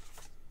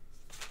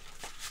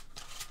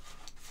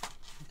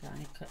 I got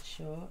any cut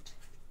short?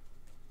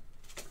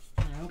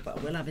 No, but I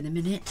will have in a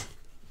minute.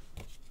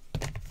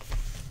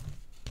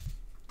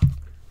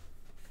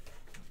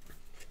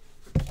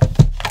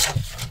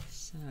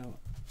 So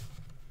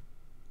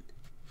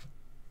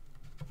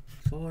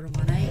 4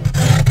 1/8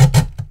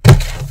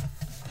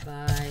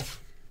 by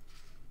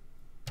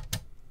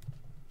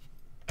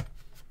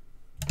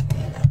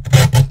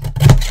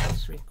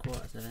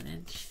 3/4 of an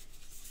inch.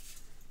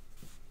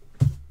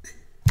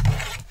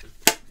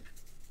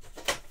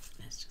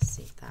 Let's just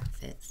see if that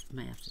fits.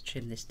 Might have to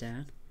trim this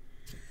down.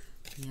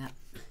 Yeah.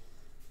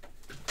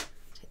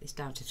 Take this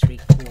down to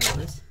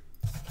 3/4.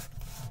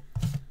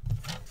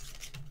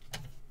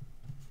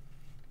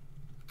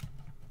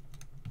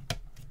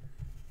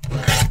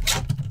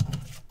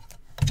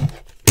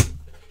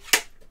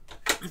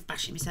 I'm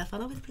bashing myself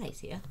all over the place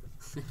here.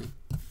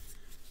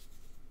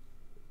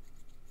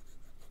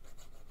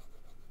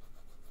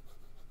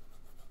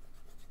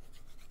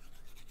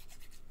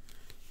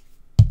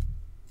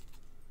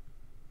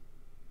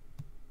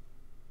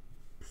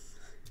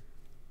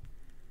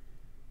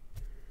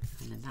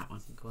 And then that one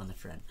can go on the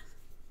front.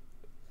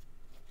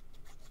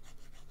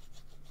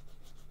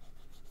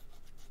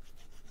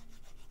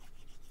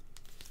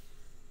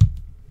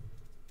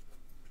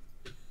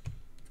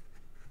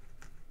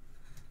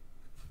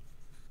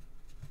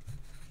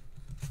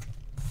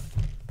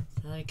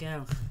 There we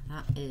go.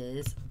 That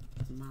is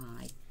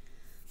my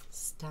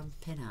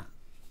Stampin' Up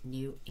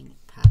new ink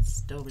pad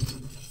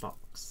storage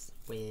box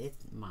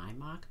with my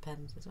marker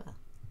pens as well.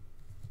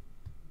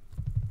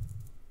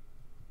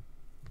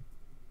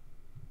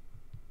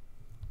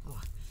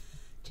 Oh,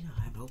 do you know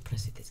I'm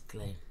hopeless with this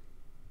glue?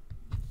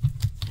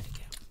 There we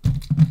go.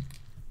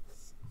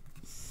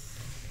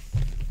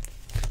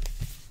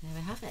 There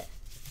we have it.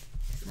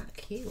 Isn't that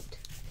cute?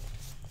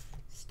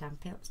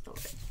 Stampin' Up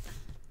storage.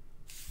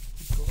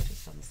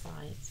 Gorgeous on the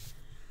sides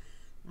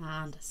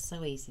and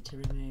so easy to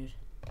remove.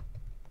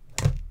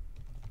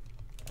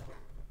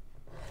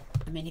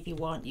 I mean, if you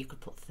want, you could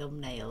put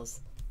thumbnails,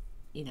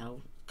 you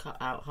know, cut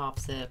out half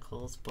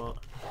circles,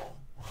 but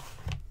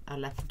I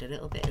left a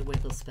little bit of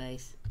wiggle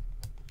space.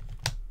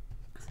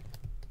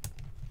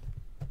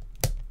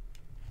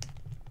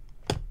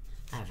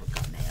 I haven't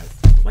got nails.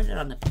 When they're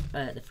on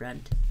the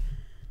front,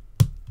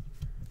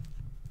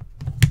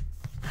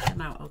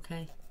 come out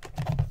okay.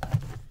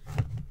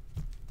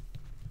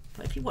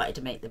 But if you wanted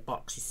to make the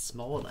boxes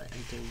smaller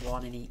and do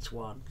one in each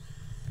one,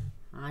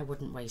 I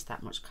wouldn't waste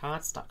that much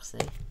cardstock, see?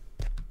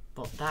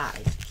 But that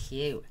is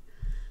cute.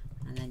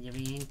 And then your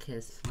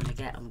inkers, when I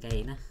get I'm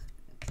Gaynor,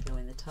 go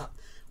in the top.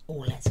 Oh,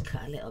 let's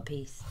cut a little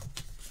piece.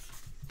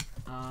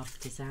 of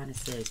designer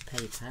series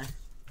paper.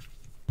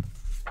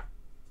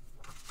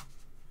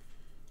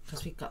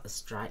 Because we've got the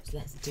stripes,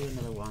 let's do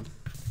another one.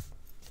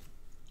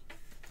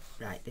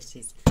 Right, this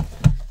is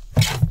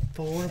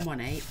 4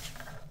 1/8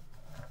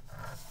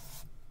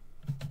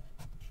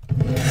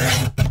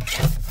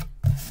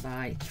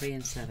 by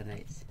 3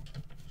 7/8.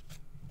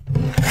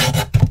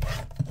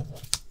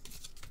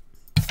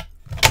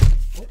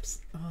 Oops.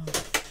 Oh,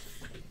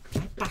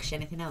 can I bash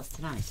anything else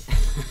tonight?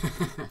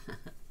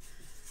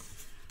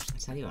 I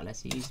tell you what,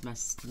 let's use my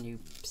new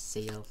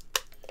seal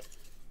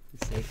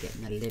instead of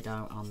getting the lid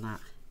out on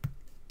that.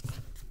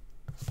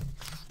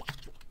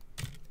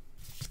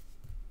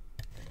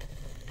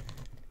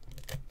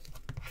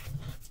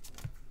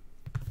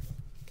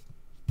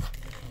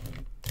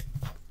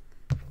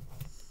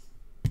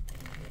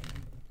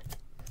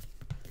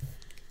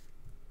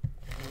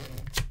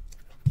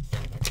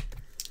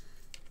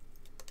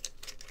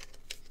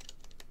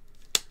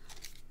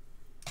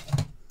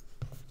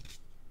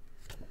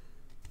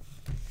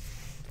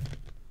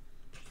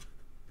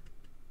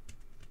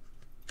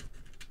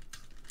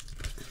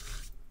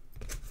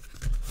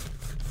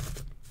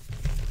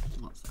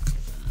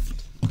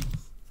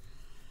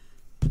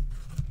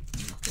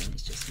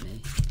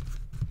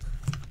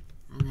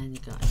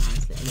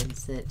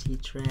 Insert to your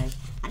tray,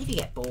 and if you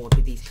get bored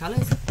with these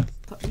colours,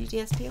 put your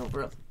DSP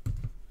over them.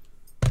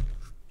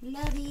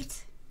 Love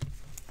it.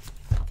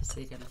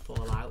 Obviously going to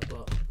fall out,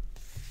 but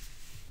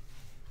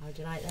how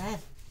do you like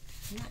that?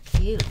 Isn't that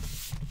cute?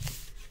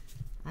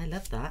 I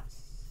love that.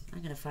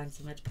 I'm going to find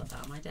somewhere to put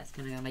that on my desk.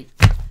 I'm going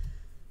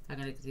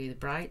to do the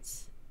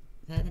brights.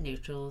 They're the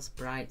neutrals,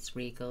 brights,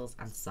 regals,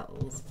 and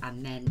subtles,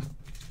 and then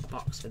a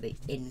box for the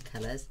in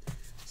colours.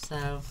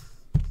 So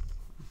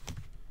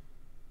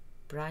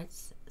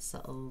brights,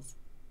 subtles,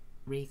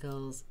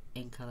 regals,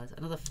 in colours,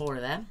 another 4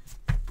 of them,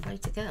 ready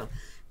to go.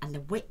 And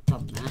the width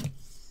on that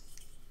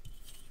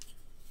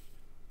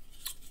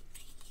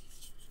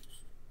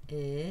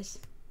is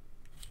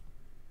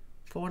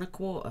 4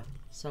 1/4.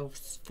 So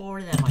 4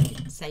 of them, I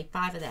could say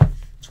 5 of them,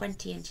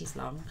 20 inches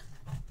long,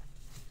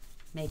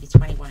 maybe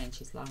 21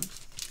 inches long.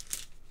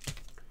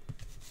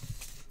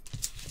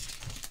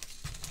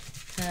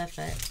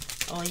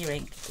 Perfect. All your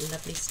ink,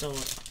 lovely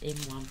stored in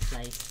one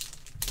place.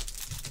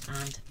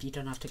 And you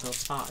don't have to go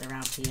farting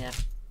around for your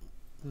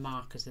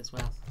markers as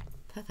well.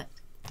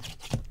 Perfect.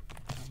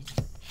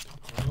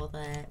 All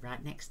there,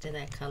 right next to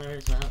their colour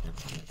as well.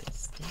 Don't make it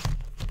stick.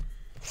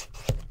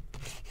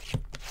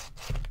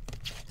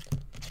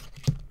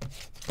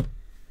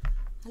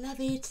 I love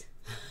it.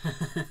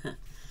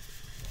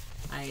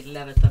 I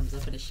love a thumbs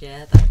up and a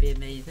share. That'd be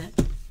amazing.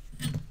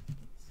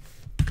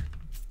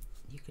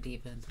 You could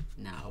even,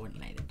 no, I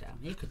wouldn't lay them down.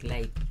 You could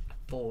lay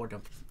 4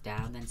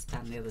 down, then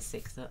stand the other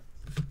 6 up.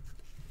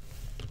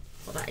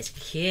 Well, that is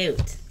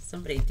cute.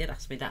 Somebody did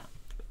ask me that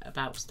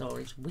about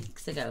storage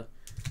weeks ago,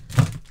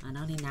 and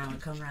only now I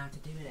come around to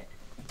doing it.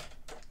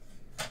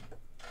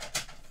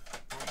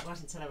 And it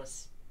wasn't until I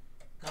was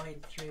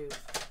going through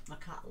my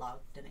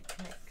catalogue that it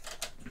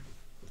clicked.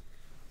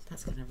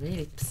 That's going to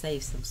really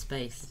save some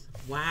space.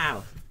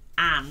 Wow.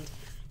 And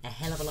a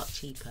hell of a lot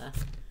cheaper.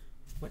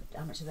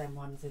 How much are them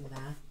ones in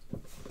there?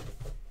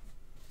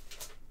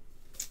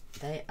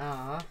 They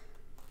are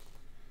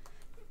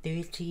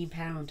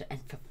 £13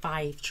 and for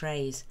 5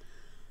 trays.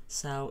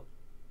 So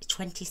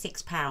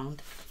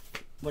 £26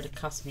 would have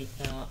cost me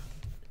for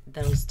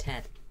those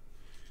 10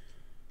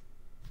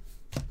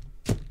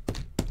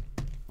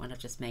 when I've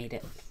just made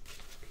it.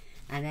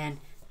 And then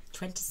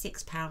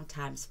 £26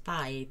 times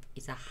 5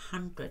 is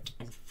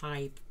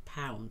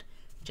 £105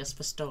 just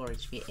for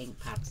storage for your ink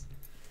pads.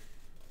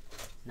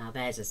 Now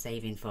there's a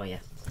saving for you.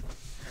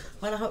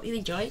 Well, I hope you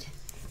enjoyed.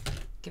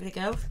 Give it a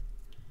go.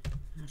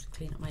 I'll just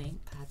clean up my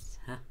ink pads,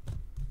 huh?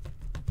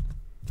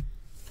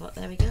 But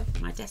there we go,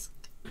 my desk,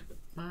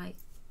 my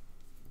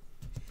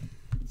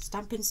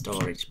Stampin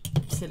storage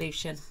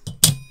solution,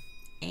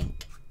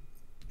 ink,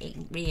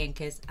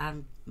 re-inkers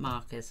and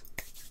markers,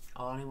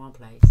 all in one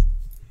place.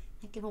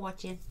 Thank you for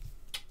watching.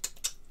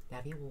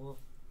 Love you all.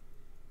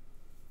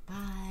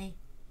 Bye.